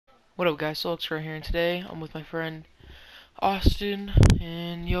What up, guys? Solix right here, and today I'm with my friend Austin.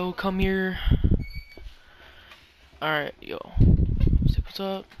 And yo, come here. Alright, yo. Say what's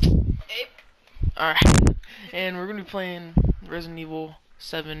up. Hey. Alright. And we're gonna be playing Resident Evil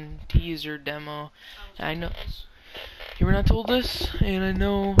 7 teaser demo. And I know you were not told this, and I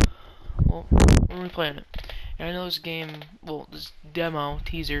know. Well, we're gonna be playing it. And I know this game, well, this demo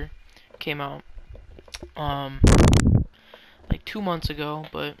teaser came out like 2 months ago,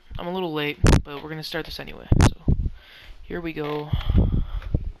 but I'm a little late, but we're gonna start this anyway. So here we go.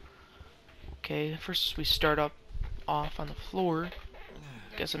 Okay, first we start off on the floor.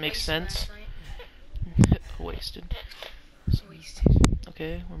 Guess it makes sense. Wasted.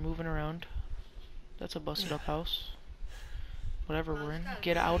 Okay, we're moving around. That's a busted up house. Whatever we're in.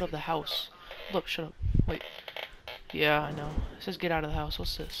 Get out of the house. Hold up, shut up. Wait. Yeah, I know. It says get out of the house.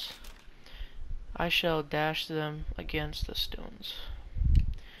 What's this? I shall dash them against the stones.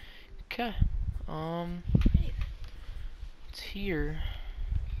 Okay. It's here.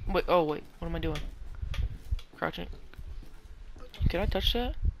 Wait, oh wait, what am I doing? Crouching. Can I touch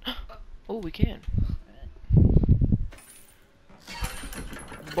that? Oh, we can.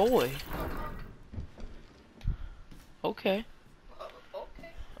 Boy. Okay.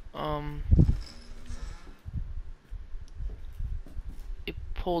 It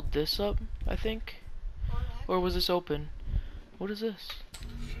pulled this up, I think. Or was this open? What is this?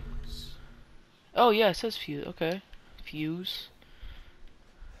 Oh yeah, it says fuse. Okay. Fuse.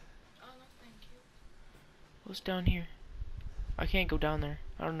 What's down here? I can't go down there.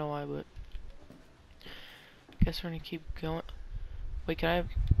 I don't know why, but guess we're gonna keep going. Wait, can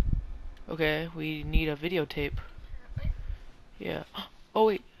I? Okay, we need a videotape. Yeah. Oh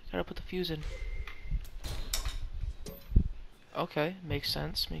wait, gotta put the fuse in. Okay, makes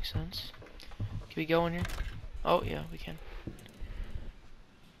sense. Makes sense. Can we go in here? Oh yeah, we can.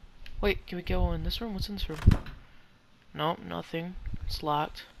 Wait, can we go in this room? What's in this room? Nope, nothing. It's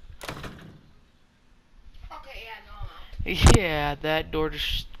locked. Okay, yeah, no. Yeah, that door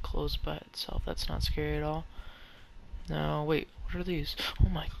just closed by itself. That's not scary at all. No, wait, what are these? Oh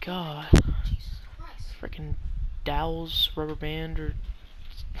my god. Jesus Christ. Freaking dowels, rubber band, or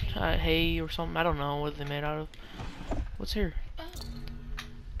hay or something. I don't know what they made out of. What's here?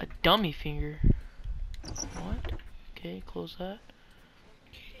 A dummy finger. What? Okay, close that.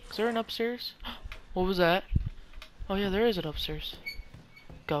 Is there an upstairs? What was that? Oh yeah, there is an upstairs.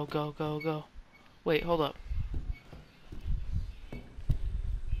 Go, go, go, go. Wait, hold up. Let's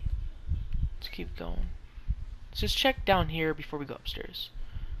keep going. Let's just check down here before we go upstairs.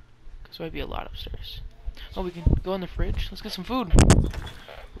 Because there might be a lot upstairs. Oh, we can go in the fridge. Let's get some food.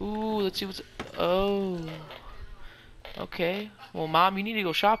 Ooh, let's see what's... Oh. Okay. Well, Mom, you need to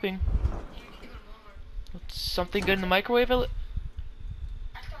go shopping. Something good in the microwave?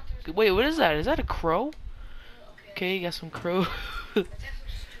 Wait, what is that? Is that a crow? Okay, you got some crow.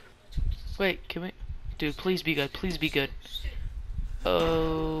 Wait, can we... Dude, please be good. Please be good.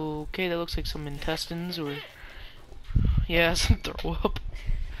 Okay, that looks like some intestines or... Yeah, some throw up.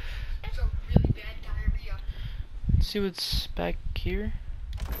 That's a really bad diarrhea. Let's see what's back here.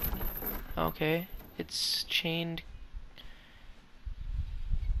 Okay, it's chained...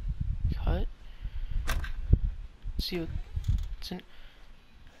 Cut. Let's see what's in...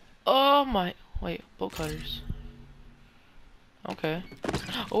 Oh my... Wait, bolt cutters. Okay.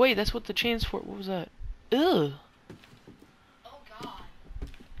 Oh wait, that's what the chain's for. What was that? Ugh! Oh god.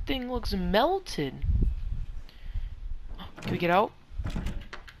 Thing looks melted. Can we get out?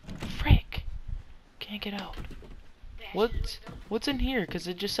 Frick! Can't get out. What's in here? Cause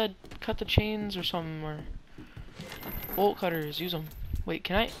it just said cut the chains or something, or bolt cutters. Use them. Wait,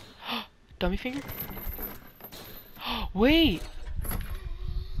 can I? Dummy finger? Wait!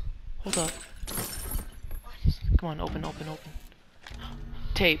 Hold up. Come on, open, open, open.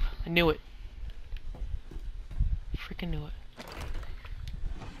 Tape. I knew it. Freaking knew it.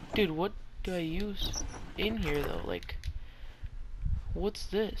 Dude, what do I use in here though? Like, what's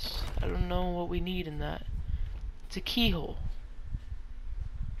this? I don't know what we need in that. It's a keyhole.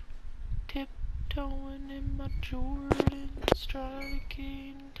 Tiptoeing in my Jordans, try to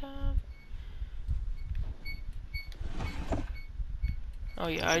gain time. Oh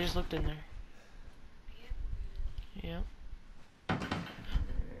yeah, I just looked in there. Yep.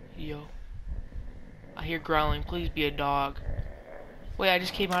 Yo. I hear growling. Please be a dog. Wait, I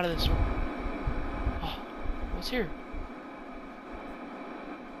just came out of this room. Oh, what's here?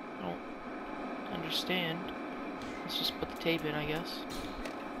 I don't understand. Let's just put the tape in, I guess.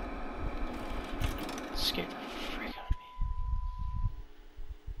 Scared the frick out of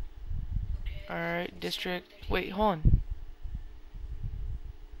me. Alright, district. Wait, hold on.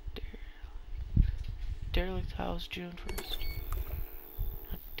 There. derelict house, June 1st.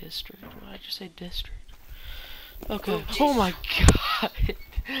 Not district. Why did I just say district? Okay. Oh my god.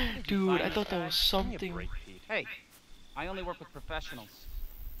 Dude, I thought that was something. Hey, I only work with professionals.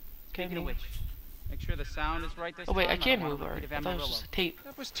 Okay, Speaking of move. which, make sure the sound is right this Oh wait, time. I can don't move wanna already. repeat I thought it was Amarillo. just a tape.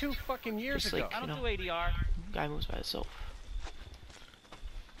 That was 2 fucking years Just ago. like- I don't you know. do ADR. Guy moves by itself.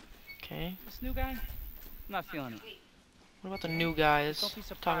 Okay. This new guy, I'm not feeling it. What about the new guys? Don't be Talking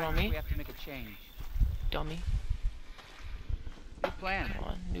surprised about if me? we have to make a change. Dummy. New plan. Come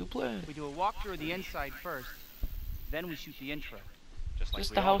on, new plan. We do a walkthrough of the inside first, then we shoot the intro. Just Is like this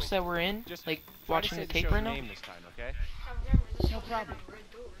we the house always that we're in? Just Like, try watching to the say tape show's right now? name this time, okay? I remember this No house problem. had a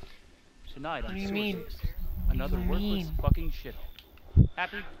red door. Tonight What on do you Sewer mean? News, What do another you worthless mean? fucking shithole.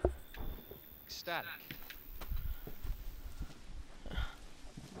 Happy? Ecstatic.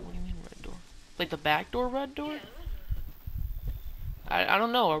 What do you mean red door? Like the back door red door? I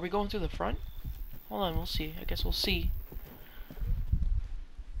don't know. Are we going through the front? Hold on, we'll see. I guess we'll see.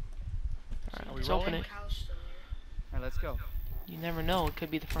 Alright, Are we let's open rolling? it. House still here. Alright, let's go. You never know. It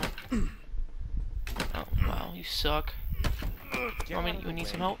could be the front. Oh, wow. You suck. You need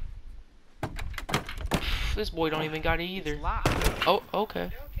some help? This boy don't even got it either. It's locked. Oh, okay.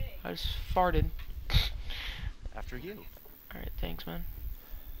 You're okay. I just farted. After you. Alright, thanks, man.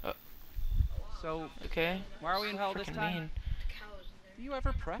 So, Okay. why are we in hell this Freaking time? mean. The cows in Do you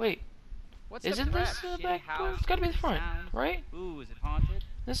ever prep? Wait, What's the isn't this prep? the Shitty back door? house, It's gotta be the front, sounds? right? Ooh, is it haunted?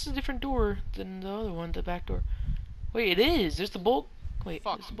 This is a different door than the other one, the back door. Wait, it is. There's the bolt. Wait,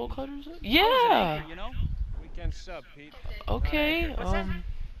 Fuck. is the bolt cutters? Oh, is it Yeah. anchor, you know? Weekend sub, Pete. Okay. What's that?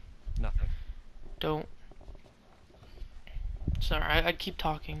 Nothing. Don't. Sorry, I'd keep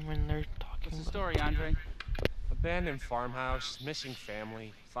talking when they're talking. What's the but- story, Andre? Abandoned farmhouse, missing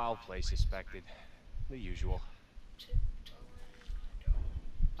family, foul play suspected. The usual.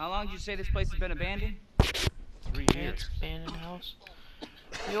 How long did you say this place has been abandoned? 3 Okay, years. it's abandoned house.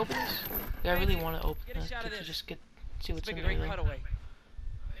 Can we open this? Yeah, I really want to open Get a it. shot of To this. just see what's Let's make in a there. great though. cutaway.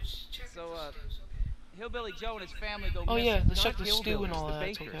 Just check So, if uh, the stew's okay. Hillbilly Joe and his family go Oh missing. yeah, let's check Not the stew and hillbillies, all the that.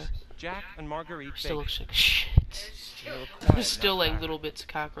 It's bakers. okay. Jack and Marguerite Still Baker. looks like shit. It's They were still. quiet There's still out like back. little bits of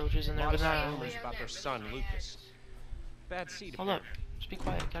cockroaches in there, but Lots of not. rumors about their son, Lucas. Bad seed. Hold up. Just be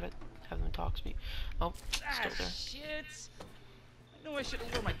quiet. Gotta have them talk. Speak. Oh, Ah, still there. shit. I knew I should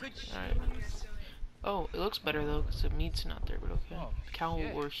have worn my good shoes. Alright. Oh, it looks better though, because the meat's not there, but okay. Oh, Cow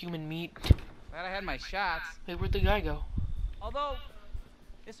shit. or human meat. Glad I had my shots. Wait, where'd the guy go? Although,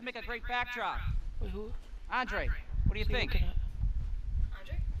 this would make a great backdrop. Wait, who? Andre, what do you who think? looking at?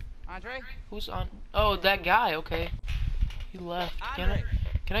 Andre? Andre? Who's on? Oh, that guy. Okay. He left. Andre!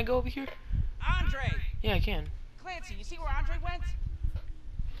 Can I go over here? Andre! Yeah, I can. Clancy, you see where Andre went?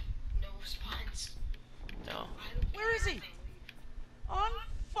 No response. No. I don't Where is he?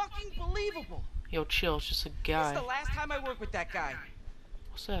 Unfucking believable. Yo, chill. It's just a This is guy. the last time I worked with that guy.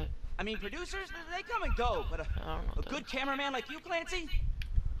 What's that? I mean, producers, they come and go, but I don't know. a what that good is. cameraman like you, Clancy,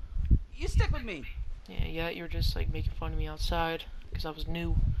 you stick with me. Yeah, you were just like making fun of me outside because I was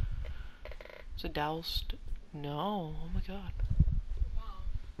new. Is it doused? No. Oh my god. Wow.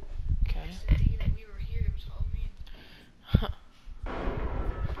 Okay. The day that we were here, it was Halloween.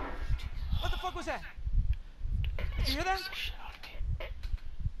 What the fuck was that? Did you hear that? Shit out of me.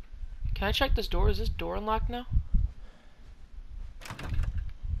 Can I check this door? Is this door unlocked now?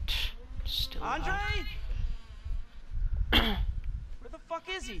 Still Andre? locked. Where the fuck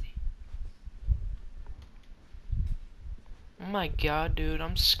is he? Oh my god, dude,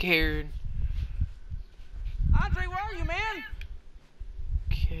 I'm scared. Andre, where are you, man?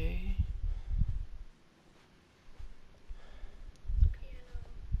 Okay.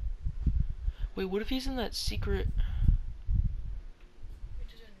 Wait, what if he's in that secret?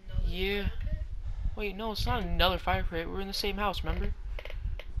 Which is another Yeah. fire pit? Wait, no, it's not another fire pit. We're in the same house, remember?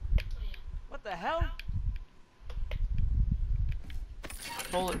 What the hell?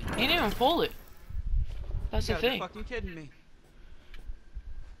 Pull it. He didn't even pull it. That's You the gotta be thing. fucking kidding me.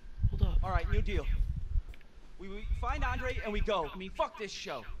 Hold up. All right, new deal. We find Andre and we go. I mean, fuck this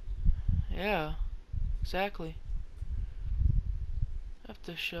show. Yeah. Exactly.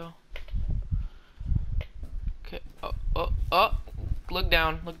 After the show. Okay. Oh. Look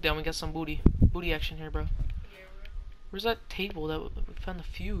down. Look down. We got some booty. Booty action here, bro. Yeah, we're Where's that table that we found the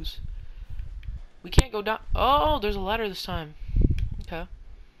fuse? We can't go down. Oh, there's a ladder this time. Okay.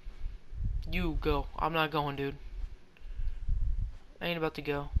 You go. I'm not going, dude. I ain't about to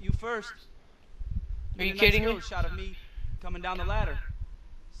go. You first. Are you Need a kidding nice me? shot of me coming down the ladder.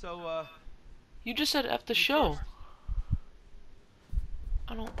 So, You just said F the you show. first.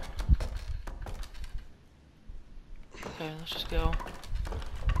 I don't. Okay, let's just go.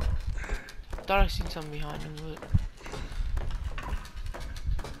 thought I seen something behind him, but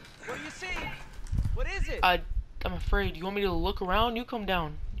What do you see? What is it? I'm afraid. You want me to look around? You come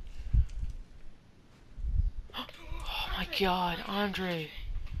down. Oh my God, Andre.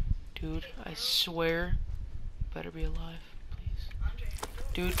 Dude, I swear. Better be alive, please. Andre,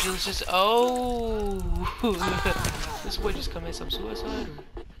 Dude, just oh. This boy just committed some suicide. Or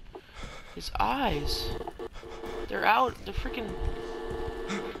his eyes. They're out. They're freaking.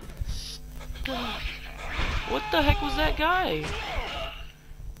 What the heck was that guy?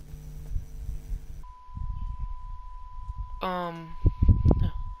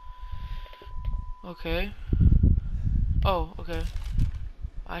 Okay. Oh, okay.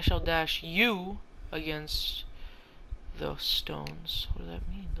 I shall dash you against the stones. What does that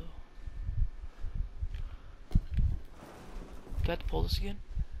mean, though? Do I have to pull this again?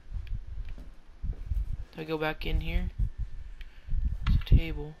 Do I go back in here? There's a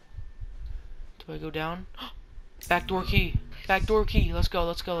table. Do I go down? Backdoor key. Backdoor key. Let's go.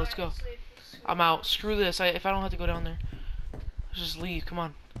 Let's go. Let's go. I'm out. Screw this. If I don't have to go down there, let's just leave. Come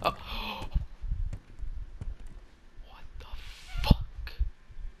on. Oh. What the fuck?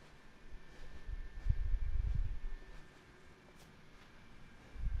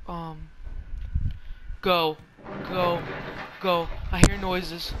 Go. Go. Go. I hear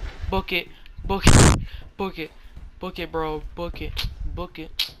noises. Book it. Book it. Book it. Book it, bro. Book it. Book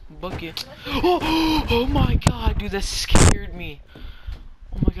it. Book it. Oh, oh my God, dude, that scared me.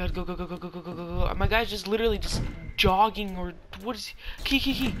 Oh my God, go, go, go, go, go, go, go, go, go. My guy's just literally just jogging, or what is he?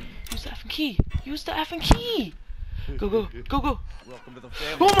 Key. Use the effing key. Use the effing key. Go, go, go, go. Welcome to the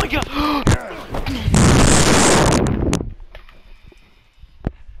family. Oh my God.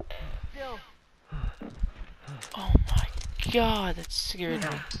 Oh my God, that scared me.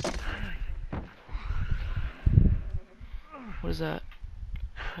 What is that?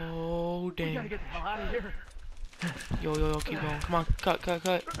 Oh dang. Get the hell out of here. Yo, keep going. Come on, cut.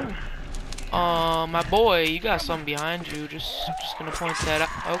 My boy, you got something behind you. Just gonna point that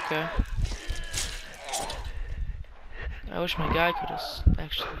out. Okay. I wish my guy could have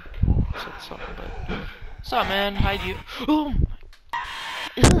actually said something, but what's up, man? Hide you. Oh my.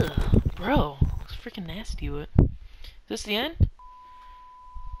 Ugh, bro, looks freaking nasty. What? Is this the end?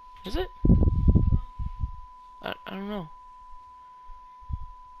 Is it? I don't know.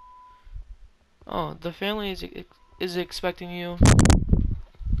 Oh, the family is expecting you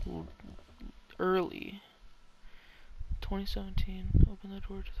early. 2017. Open the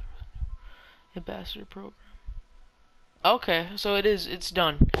door to the ambassador program. Okay, so it's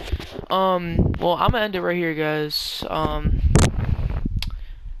done. Well, I'm gonna end it right here, guys. goodbye.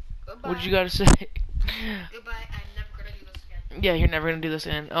 What did you gotta say? Goodbye. I'm never gonna do this again. Yeah, you're never gonna do this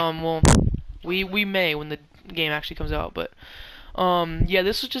again. Well, we may when the game actually comes out, but yeah,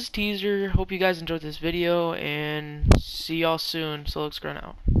 this was just a teaser. Hope you guys enjoyed this video, and see y'all soon. So let's grown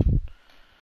out.